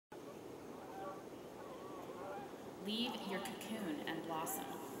Leave your cocoon and blossom.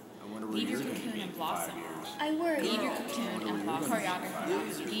 I wonder where Leave your you're going to cocoon be and in blossom. 5 years. I worry. Leave your cocoon and blossom.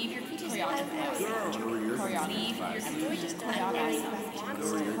 Choreography. Leave your cocoon and I blossom. wonder where you're going to be in Leave 5 your years. cocoon and blossom. I wonder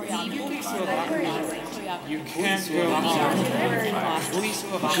where you're going to Leave be your in 5 cocoon years. and You blossom. can't go on. Leave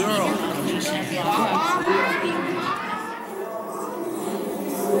your cocoon and blossom.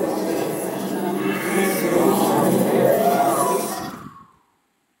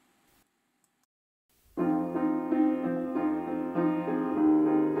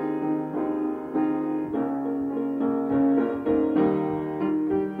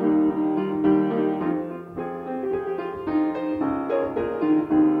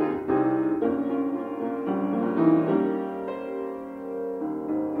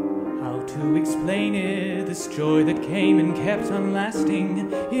 How to explain it, this joy that came and kept on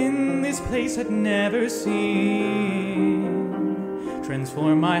lasting in this place I'd never seen.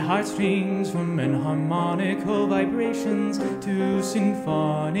 Transform my heartstrings from enharmonical vibrations to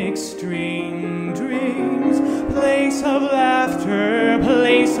symphonic string dreams. Place of laughter,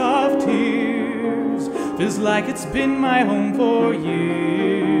 place of tears, feels like it's been my home for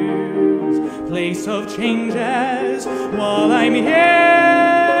years. Place of changes while I'm here.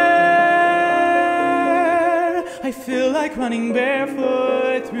 I feel like running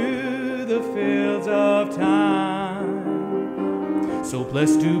barefoot through the fields of time. So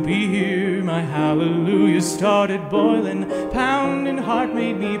blessed to be here, my hallelujah started boiling. Pounding heart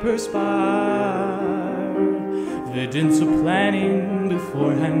made me perspire. Visions of planning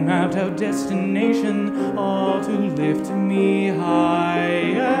beforehand mapped out destination, all to lift me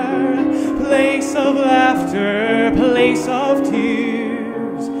higher. Place of laughter, place of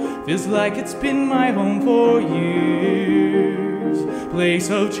tears, feels like it's been my home for years. Place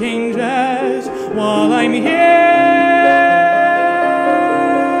of changes while I'm here.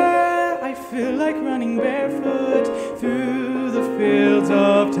 I feel like running barefoot through the fields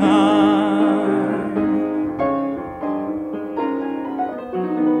of time.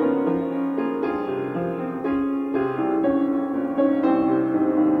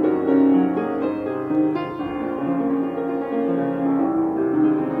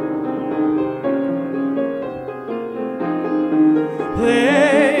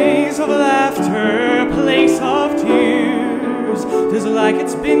 Place of laughter, place of tears, feels like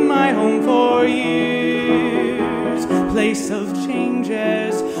it's been my home for years. Place of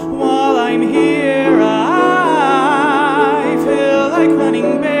changes while I'm here. I feel like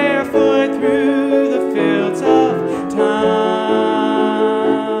running barefoot through the fields of time.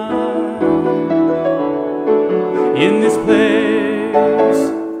 In this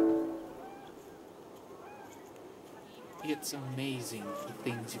place, It's amazing the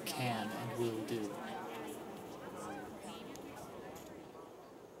things you can and will do.